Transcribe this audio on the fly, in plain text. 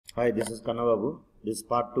Hi, this is Kannababu. This is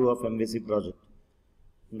part 2 of MVC project.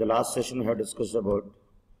 In the last session, we have discussed about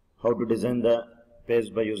how to design the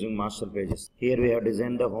page by using master pages. Here we have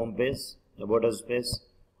designed the home page, about us page,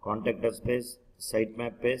 contact us page,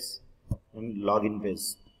 sitemap page, and login page.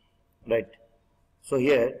 Right. So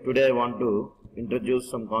here today I want to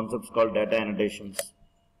introduce some concepts called data annotations.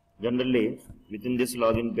 Generally, within this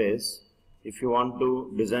login page, if you want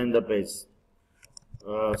to design the page,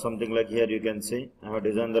 something like here you can see I have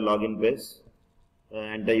designed the login page,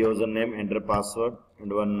 enter username, enter password,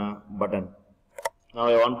 and one button. Now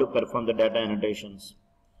I want to perform the data annotations.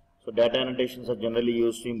 So data annotations are generally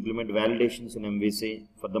used to implement validations in MVC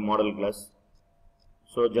for the model class.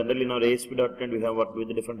 So generally in our ASP.NET we have worked with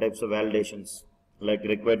different types of validations like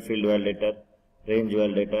required field validator, range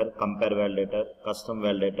validator, compare validator, custom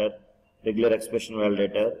validator, regular expression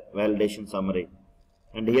validator, validation summary.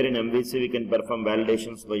 And here in MVC we can perform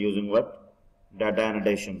validations by using what? Data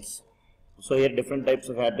annotations. So here different types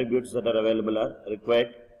of attributes that are available are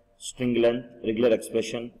required, string length, regular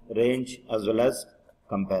expression, range, as well as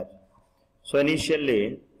compare. So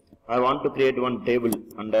initially I want to create one table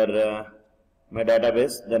under my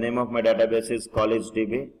database. The name of my database is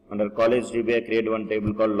collegedb. Under collegedb I create one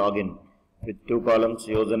table called login with 2 columns,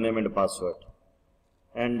 username and password.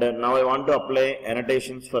 And now I want to apply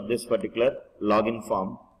annotations for this particular login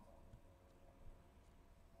form.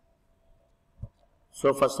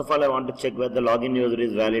 So first of all I want to check whether the login user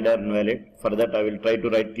is valid or invalid. For that I will try to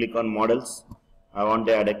right click on models. I want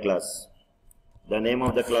to add a class. The name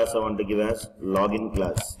of the class I want to give as login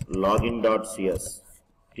class, login.cs.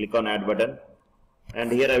 Click on add button,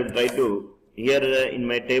 and here I will try to, in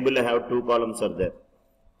my table I have 2 columns are there.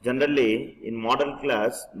 Generally, in model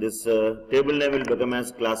class, this table name will become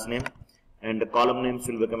as class name and the column names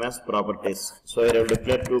will become as properties. So here I will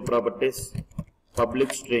declare 2 properties.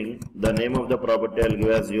 Public string, the name of the property I will give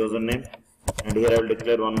as username, and here I will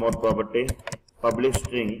declare one more property. Public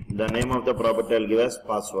string, the name of the property I will give as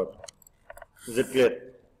password. Is it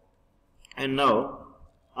clear? And now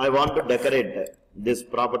I want to decorate these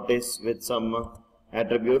properties with some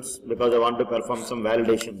attributes because I want to perform some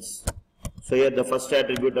validations. So here the first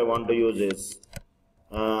attribute I want to use is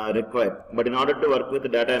required. But in order to work with the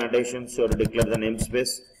data annotations, you have to declare the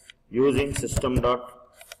namespace using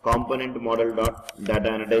system.componentModel.data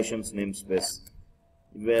annotations namespace.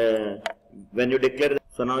 When you declare,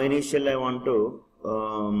 so now initially I want to,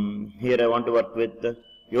 here I want to work with the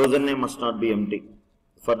username must not be empty.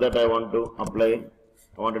 For that I want to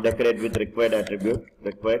decorate with required attribute,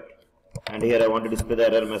 required. And here I want to display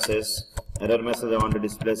the error message. Error message I want to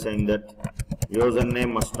display saying that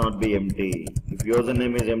username must not be empty. If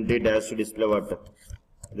username is empty, it has to display what?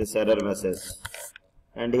 This error message.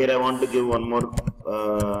 And here I want to give one more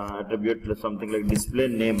attribute, something like display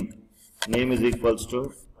name. Name is equals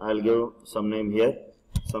to, I will give some name here,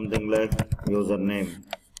 something like username.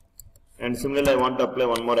 And similarly I want to apply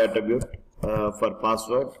one more attribute for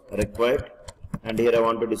password, required. And here I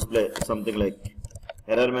want to display something like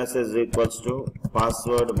error message is equals to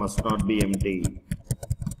password must not be empty.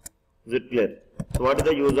 Is it clear? So what is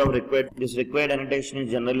the use of required? This required annotation is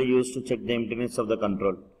generally used to check the emptiness of the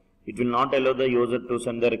control. It will not allow the user to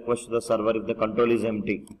send the request to the server if the control is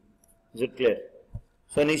empty. Is it clear?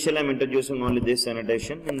 So initially I am introducing only this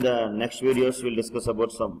annotation. In the next videos we will discuss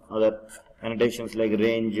about some other annotations like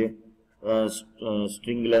range,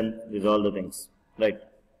 string length, these all the things. Right.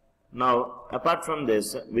 Now, apart from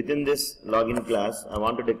this, within this login class, I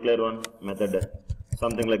want to declare one method,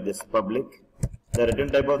 something like this, public. The return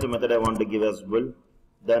type of the method I want to give as bool.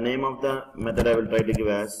 The name of the method I will try to give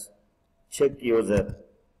as check user,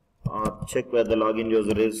 or check whether the login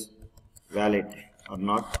user is valid or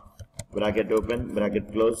not. Bracket open, bracket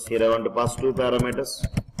close. Here I want to pass 2 parameters,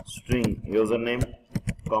 string username,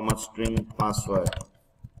 comma string password.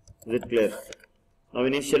 Is it clear? Now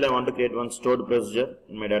initially I want to create one stored procedure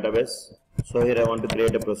in my database. So here I want to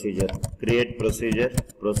create a procedure. Create procedure,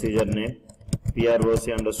 procedure name, PROC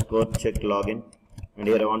underscore check login. And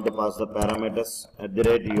here I want to pass the parameters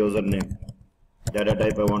 @username. Data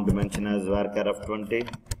type I want to mention as varchar of 20,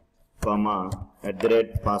 comma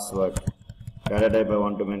 @password. Data type I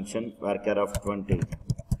want to mention varchar of 20.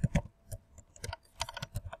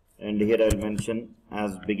 And here I will mention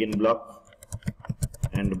as begin block,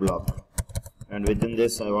 end block. And within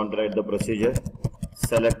this I want to write the procedure.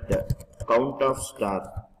 Select count of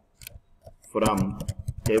star from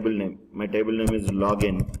table name. My table name is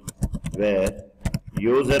login, where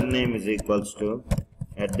username is equals to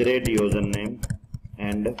 @username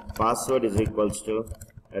and password is equals to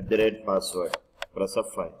 @password. Press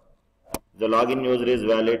F5. The login user is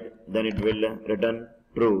valid, then it will return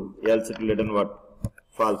true, else it will return what?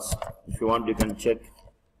 false. If you want, you can check.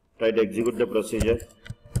 Try to execute the procedure.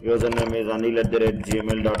 Username is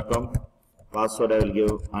anil@gmail.com. Password I will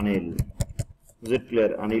give Anil. Is it clear?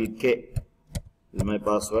 Anil K is my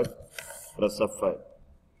password. Press F5.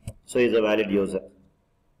 So he is a valid user.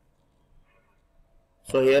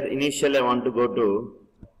 So here initially I want to go to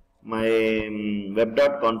my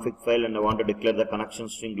web.config file and I want to declare the connection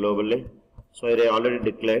string globally. So here I already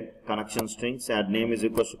declared connection strings. Add name is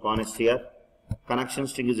equals to constr. Connection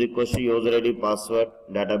string is equals to user ID, password,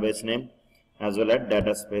 database name, as well as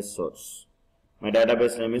data space source. My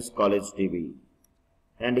database name is collegedb.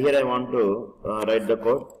 And here I want to write the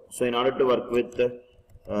code. So in order to work with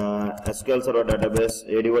SQL Server database,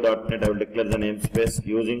 ADO.NET, I will declare the namespace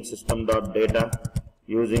using system.data,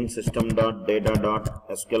 using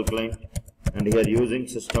system.data.SQL client, and here using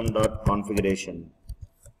system.configuration.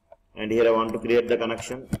 And here I want to create the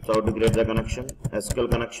connection. So how to create the connection? SQL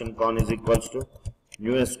connection con is equals to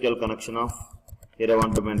new SQL connection of, here I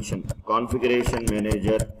want to mention configuration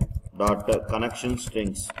manager dot connection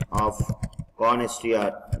strings of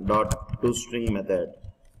constr dot toString method.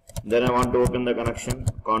 Then I want to open the connection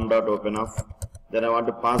con dot open of. Then I want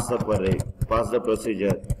to pass the query, pass the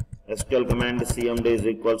procedure. SQL command cmd is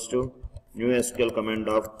equals to new SQL command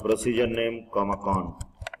of procedure name comma con.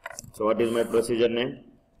 So what is my procedure name?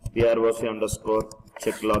 PROC underscore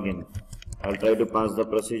check login. I'll try to pass the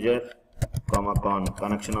procedure comma con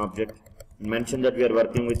connection object. Mention that we are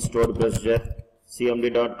working with stored procedure.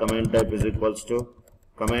 cmd dot command type is equals to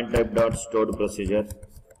command type dot stored procedure.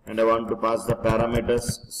 And I want to pass the parameters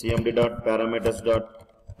cmd dot parameters dot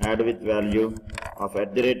add with value of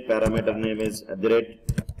 @parameter name is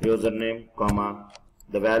 @username comma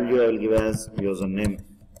the value I will give as username.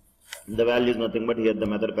 The value is nothing but here the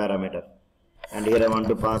method parameter. And here I want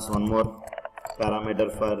to pass one more parameter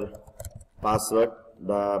for password.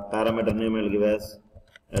 The parameter name I will give as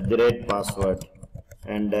 @password,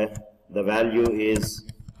 and the value is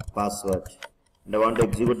password. And I want to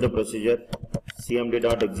execute the procedure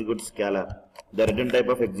cmd.execute scalar. The return type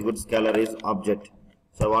of execute scalar is object.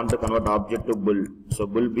 So I want to convert object to bool. So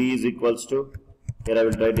bool b is equals to, here I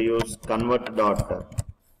will try to use convert dot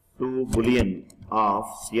to boolean of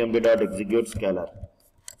cmd.execute scalar.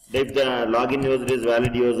 If the login user is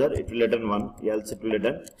valid user, it will return 1, else it will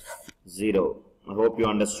return 0. I hope you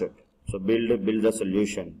understood. So build the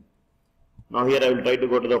solution. Now here I will try to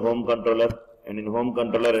go to the home controller, and in home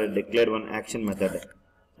controller I will declare one action method,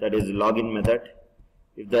 that is login method.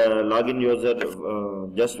 If the login user,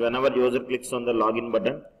 just whenever user clicks on the login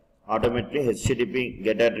button, automatically HTTP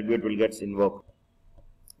get attribute will get invoked.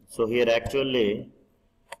 So here actually,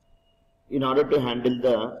 in order to handle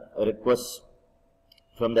the requests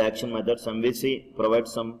from the action methods, MVC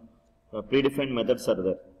provides some predefined methods are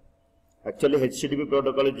there. Actually, HTTP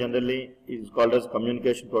protocol is generally called as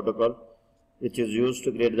communication protocol, which is used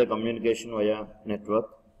to create the communication via network.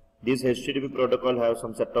 These HTTP protocol have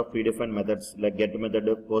some set of predefined methods like get method,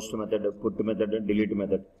 post method, put method, and delete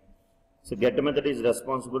method. So get method is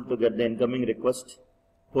responsible to get the incoming request.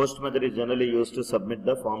 Post method is generally used to submit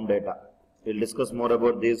the form data. We'll discuss more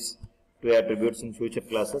about these two attributes in future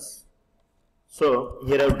classes. So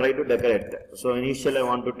here I will try to decorate. So initially I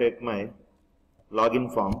want to take my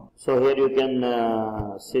login form. So here you can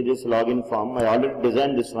see this login form. I already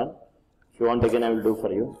designed this one. If you want again I will do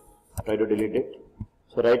for you. Try to delete it.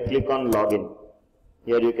 So right click on login.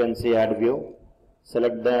 Here you can see add view.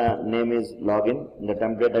 Select the name is login. In the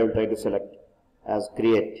template I will try to select as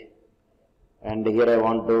create. And here I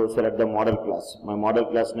want to select the model class. My model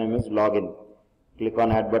class name is login. Click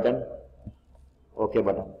on add button. OK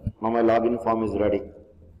button. Now my login form is ready.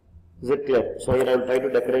 Is it clear? So here I will try to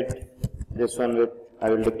decorate this one with, I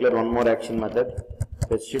will declare one more action method,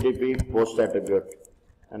 HTTP post attribute,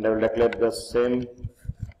 and I will declare the same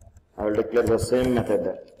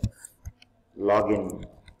method, login.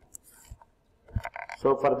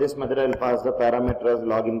 So for this method I will pass the parameter as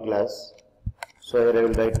login class. So here I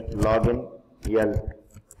will write login L,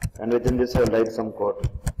 and within this I will write some code.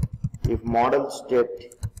 If model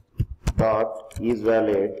state dot is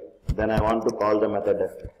valid, then I want to call the method.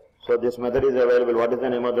 So this method is available. What is the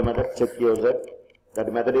name of the method? Check user.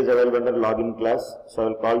 That method is available under login class. So I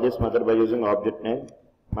will call this method by using object name.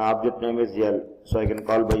 My object name is L. So I can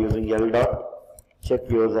call by using L dot check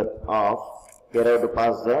user of. Here I have to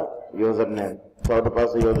pass the username. So I have to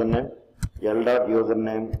pass the username L dot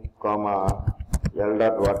username comma L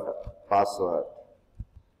dot what? Password.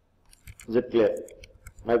 Is it clear?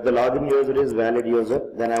 Now if the login user is valid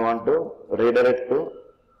user, then I want to redirect to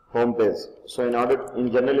home page. So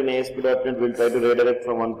in general in ASP.NET we will try to redirect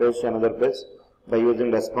from one page to another page. by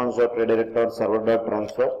using response.redirect or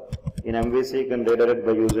server.transfer. In MVC, you can redirect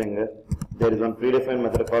by using, there is one predefined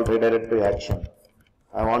method called redirect to action.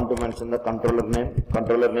 I want to mention the controller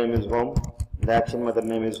name is home, the action method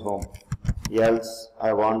name is home. Else,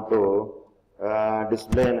 I want to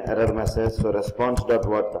display an error message, so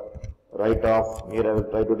response.what, write off, here I will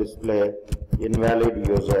try to display invalid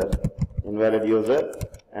user,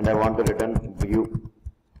 and I want to return view.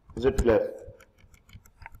 Is it clear?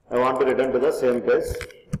 I want to return to the same page,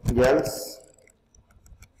 else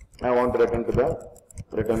I want to return to the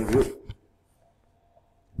return view.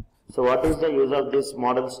 So what is the use of this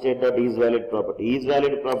model state.isValid property?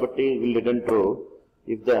 IsValid property will return true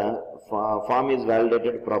if the form is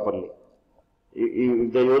validated properly.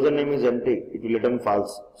 If the username is empty, it will return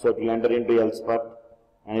false. So it will enter into else part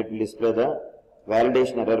and it will display the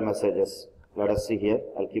validation error messages. Let us see here.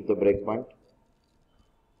 I'll keep the breakpoint.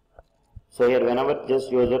 So here, whenever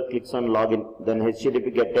just user clicks on login, then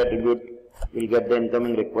HTTP get attribute will get the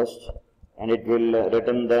incoming request and it will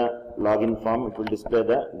return the login form. It will display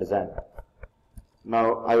the design.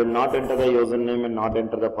 Now I will not enter the username and not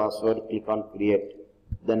enter the password. Click on create.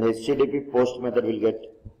 Then HTTP post method will get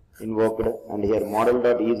invoked, and here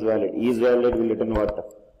model.isValid. IsValid will return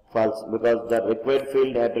what? False, because the required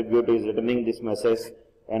field attribute is returning this message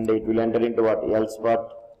and it will enter into what? Else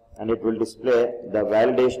part, and it will display the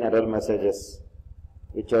validation error messages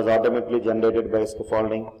which was automatically generated by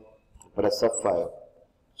scaffolding press of 5.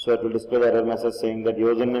 So it will display the error message saying that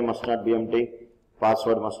username must not be empty,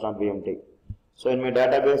 password must not be empty. So in my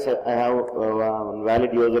database I have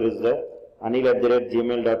valid user is there,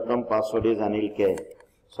 anil@gmail.com, password is anilk.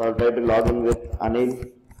 So I'll try to log in with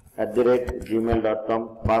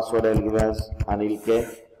anil@gmail.com, password I'll give as anilk.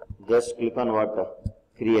 Just click on what?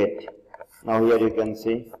 Create. Now here you can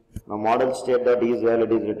see, now model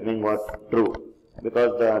state.isValid is returning what? True,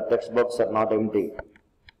 because the text box are not empty.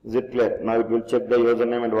 Is it clear? Now it will check the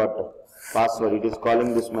username and what? Password. It is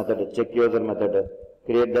calling this method, check user method,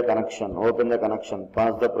 create the connection, open the connection,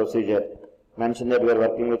 pass the procedure, mention that we are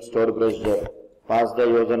working with stored procedure, pass the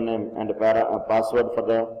username and password for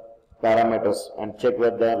the parameters and check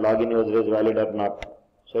whether the login user is valid or not.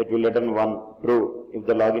 So it will return 1, true, if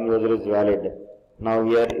the login user is valid. Now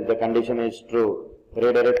here, if the condition is true,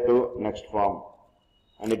 redirect to next form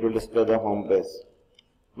and it will display the home page.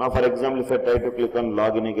 Now for example, if I try to click on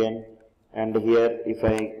login again, and here if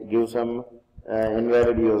I give some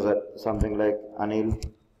invalid user, something like Anil,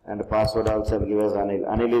 and password also I'll give as Anil.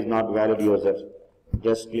 Anil is not valid user.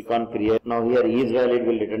 Just click on create. Now here isValid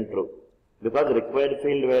will return true, because required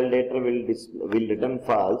field validator will return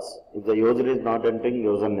false if the user is not entering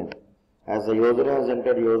username. As the user has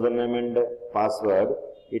entered username and password,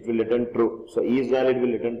 it will return true. So isValid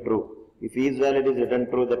will return true. If isValid is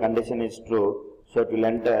returned true, the condition is true. So it will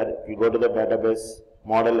enter, we go to the database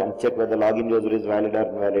model and check whether the login user is valid or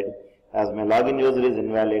invalid. As my login user is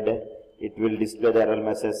invalid, it will display the error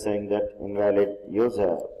message saying that invalid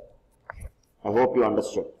user. I hope you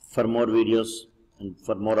understood. For more videos and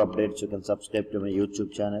for more updates, you can subscribe to my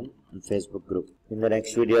YouTube channel and Facebook group. In the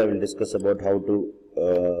next video, I will discuss about how to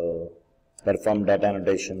perform data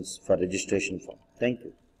annotations for registration form. Thank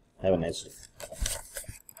you. Have a nice day.